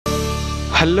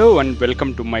Hello and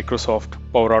welcome to Microsoft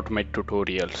Power Automate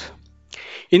tutorials.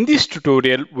 In this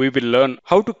tutorial, we will learn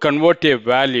how to convert a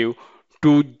value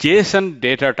to JSON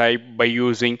data type by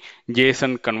using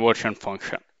JSON conversion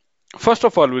function. First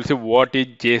of all, we'll see what is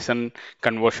JSON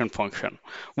conversion function,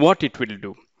 what it will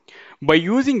do. By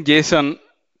using JSON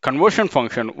conversion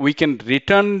function, we can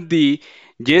return the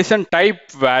JSON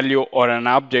type value or an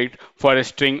object for a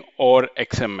string or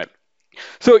XML.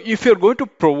 So if you're going to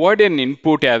provide an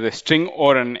input as a string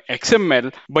or an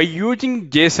XML, by using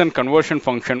JSON conversion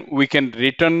function, we can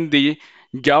return the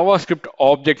JavaScript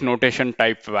object notation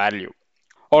type value.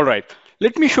 All right,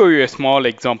 let me show you a small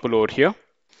example over here.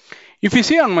 If you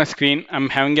see on my screen, I'm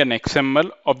having an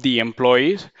XML of the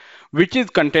employees, which is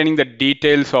containing the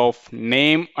details of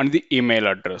name and the email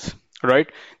address,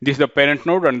 right? This is the parent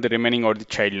node and the remaining are the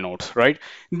child nodes, right?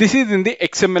 This is in the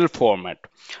XML format.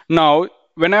 Now,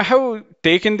 when I have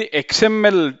taken the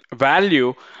XML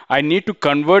value, I need to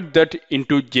convert that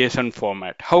into JSON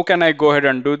format. How can I go ahead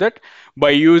and do that? By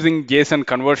using JSON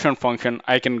conversion function,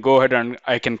 I can go ahead and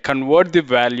I can convert the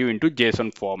value into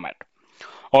JSON format.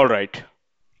 All right.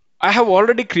 I have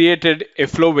already created a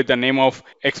flow with the name of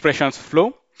expressions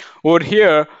flow. Over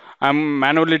here, I'm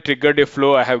manually triggered a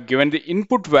flow. I have given the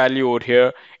input value over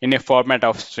here in a format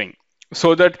of string,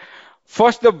 so that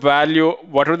first the value,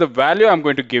 whatever the value I'm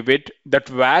going to give it, that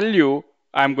value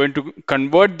I'm going to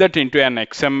convert that into an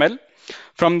XML.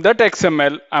 From that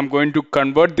XML, I'm going to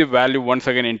convert the value once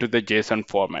again into the JSON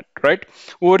format, right?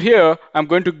 Over here, I'm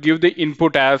going to give the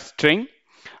input as string.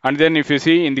 And then if you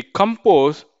see in the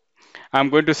compose, I'm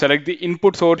going to select the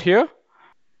inputs over here,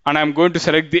 and I'm going to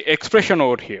select the expression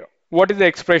over here. What is the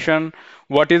expression?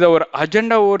 What is our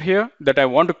agenda over here? That I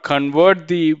want to convert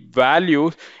the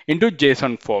values into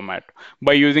JSON format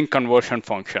by using conversion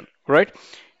function, right?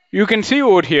 You can see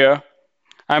over here,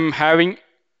 I'm having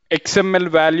XML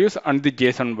values and the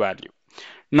JSON value.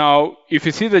 Now, if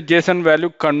you see the JSON value,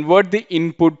 convert the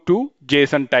input to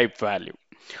JSON type value.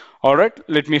 All right,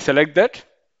 let me select that.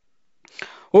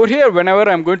 Over here, whenever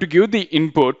I'm going to give the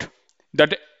input,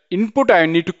 that input I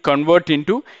need to convert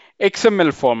into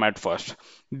XML format first.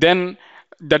 Then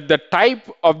that the type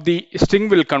of the string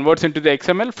will convert into the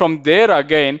XML. From there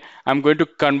again, I'm going to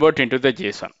convert into the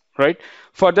JSON, right?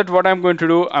 For that, what I'm going to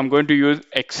do, I'm going to use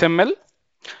XML.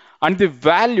 And the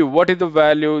value, what is the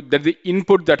value? That the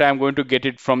input that I'm going to get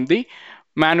it from the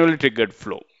manually triggered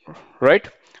flow, right?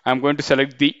 I'm going to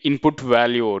select the input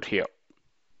value over here.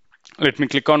 Let me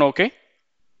click on OK.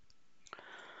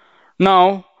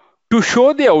 Now, to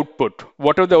show the output,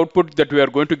 what are the output that we are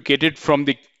going to get it from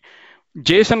the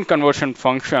JSON conversion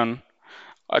function,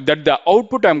 that the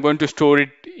output I'm going to store it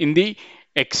in the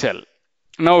Excel.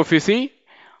 Now, if you see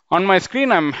on my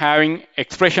screen, I'm having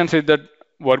expressions in the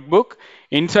workbook.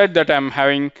 Inside that, I'm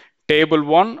having table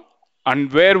 1,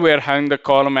 and where we're having the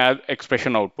column as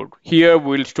expression output. Here,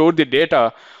 we'll store the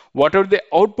data, whatever the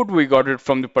output we got it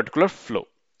from the particular flow.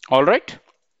 All right.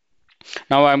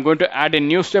 Now I'm going to add a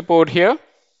new step over here,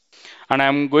 and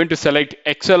I'm going to select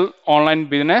Excel Online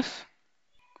Business.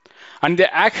 And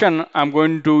the action, I'm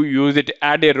going to use it,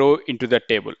 add a row into the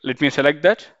table. Let me select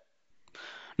that.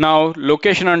 Now,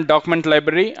 location and document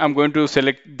library, I'm going to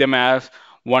select them as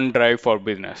OneDrive for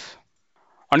Business.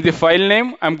 On the file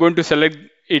name, I'm going to select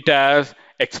it as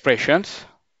expressions.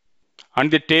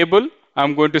 And the table,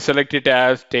 I'm going to select it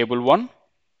as table 1.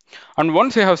 And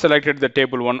once I have selected the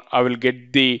table 1,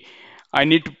 I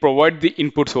need to provide the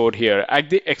inputs over here at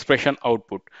the expression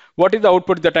output. What is the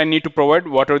output that I need to provide?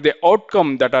 What are the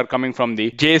outcome that are coming from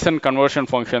the JSON conversion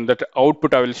function? That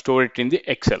output I will store it in the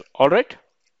Excel. All right.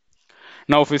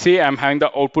 Now, if you see, I'm having the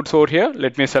outputs over here.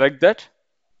 Let me select that.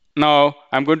 Now,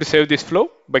 I'm going to save this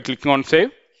flow by clicking on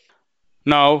save.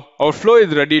 Now, our flow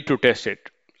is ready to test it.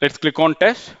 Let's click on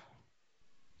test.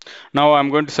 Now, I'm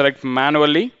going to select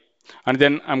manually, and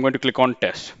then I'm going to click on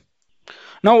test.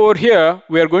 Now over here,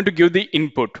 we are going to give the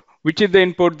input, which is the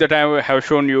input that I have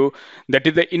shown you. That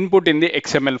is the input in the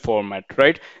XML format,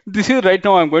 right? This is right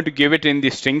now I'm going to give it in the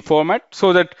string format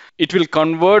so that it will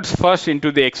convert first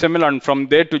into the XML and from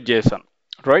there to JSON,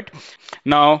 right?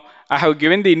 Now I have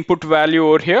given the input value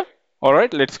over here. All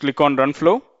right, let's click on run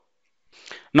flow.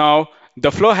 Now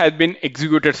the flow has been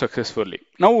executed successfully.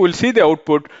 Now we'll see the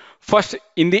output first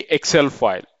in the Excel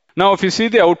file. Now if you see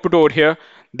the output over here,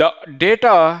 the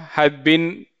data has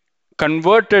been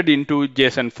converted into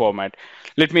JSON format.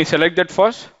 Let me select that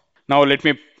first. Now let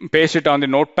me paste it on the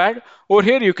notepad. Over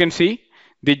here you can see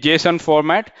the JSON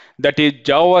format, that is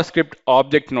JavaScript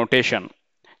object notation,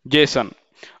 JSON.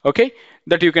 Okay,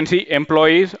 that you can see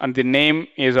employees, and the name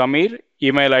is Amir,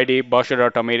 email ID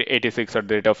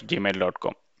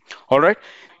basha.amir86@gmail.com. All right.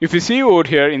 If you see over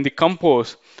here in the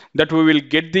compose that we will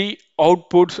get the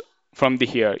outputs from the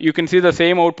here. You can see the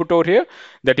same output over here,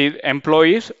 that is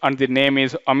employees, and the name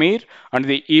is Amir, and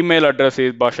the email address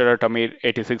is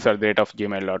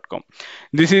basharat.amir86@gmail.com.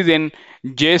 This is in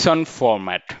JSON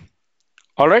format.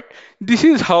 All right. This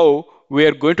is how we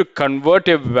are going to convert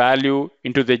a value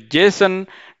into the JSON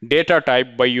data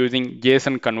type by using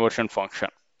JSON conversion function.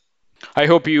 I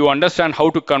hope you understand how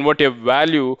to convert a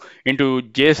value into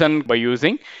JSON by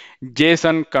using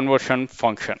JSON conversion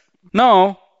function.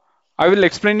 Now, I will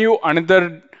explain you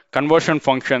another conversion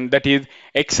function, that is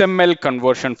XML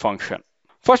conversion function.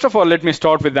 First of all, let me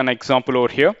start with an example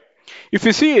over here. If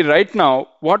you see right now,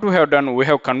 what we have done, we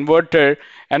have converted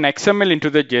an XML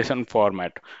into the JSON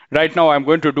format. Right now, I'm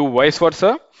going to do vice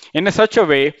versa. In such a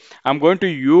way, I'm going to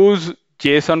use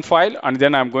JSON file and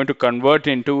then I'm going to convert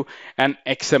into an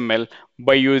XML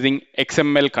by using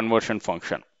XML conversion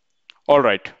function. All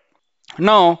right.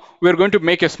 Now we're going to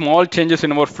make a small changes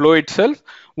in our flow itself.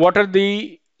 What are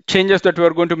the changes that we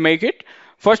are going to make it?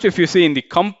 First, if you see in the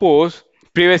compose,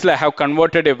 previously I have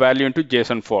converted a value into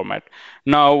JSON format.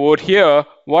 Now over here,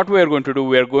 what we are going to do,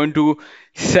 we are going to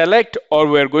select, or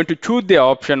we are going to choose the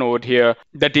option over here,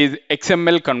 that is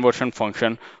XML conversion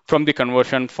function from the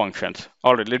conversion functions.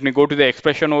 All right, let me go to the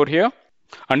expression over here.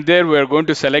 And there we are going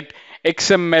to select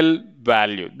XML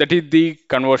value. That is the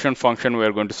conversion function we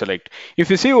are going to select. If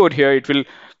you see over here, it will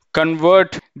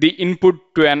convert the input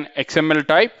to an XML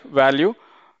type value.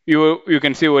 You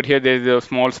can see over here there is a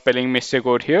small spelling mistake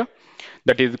over here.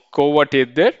 That is covert is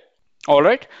there. All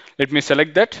right, let me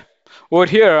select that. Over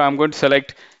here, I'm going to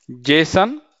select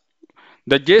JSON,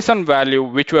 the JSON value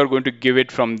which we are going to give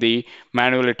it from the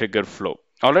manually trigger flow.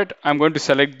 All right, I'm going to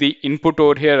select the input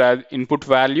over here as input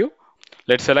value.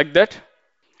 Let's select that.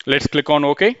 Let's click on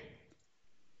OK.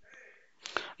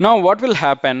 Now what will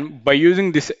happen by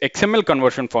using this XML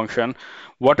conversion function,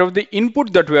 whatever the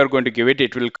input that we are going to give it,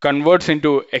 it will convert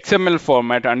into XML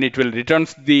format and it will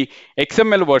returns the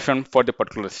XML version for the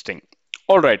particular string.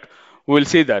 All right, we'll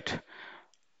see that.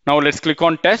 Now let's click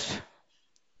on test.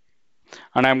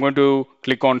 And I'm going to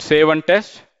click on save and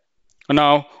test.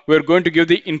 Now we're going to give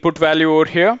the input value over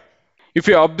here. If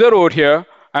you observe over here,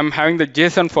 I'm having the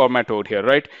JSON format over here,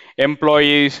 right?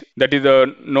 Employees, that is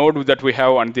the node that we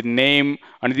have, and the name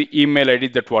and the email ID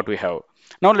that what we have.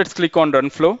 Now let's click on run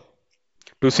flow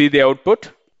to see the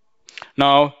output.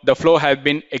 Now the flow has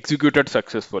been executed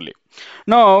successfully.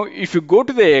 Now if you go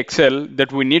to the Excel,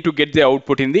 that we need to get the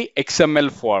output in the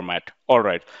XML format. All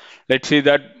right, let's see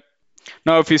that.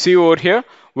 Now if you see over here,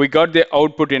 we got the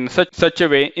output in such a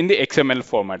way in the XML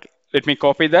format. Let me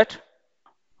copy that.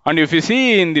 And if you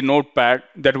see in the notepad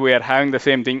that we are having the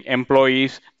same thing,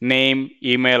 employees, name,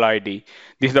 email ID.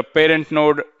 This is the parent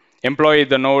node, employee is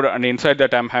the node, and inside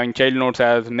that I'm having child nodes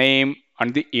as name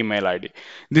and the email ID.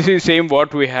 This is same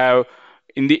what we have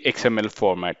in the XML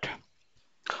format.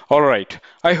 All right,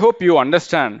 I hope you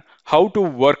understand how to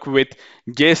work with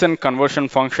JSON conversion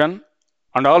function,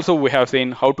 and also we have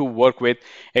seen how to work with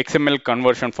XML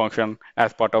conversion function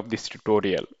as part of this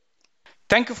tutorial.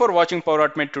 Thank you for watching Power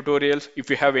Automate tutorials. If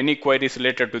you have any queries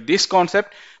related to this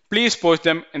concept, please post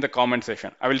them in the comment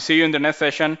section. I will see you in the next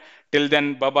session. Till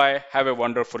then, bye-bye. Have a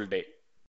wonderful day.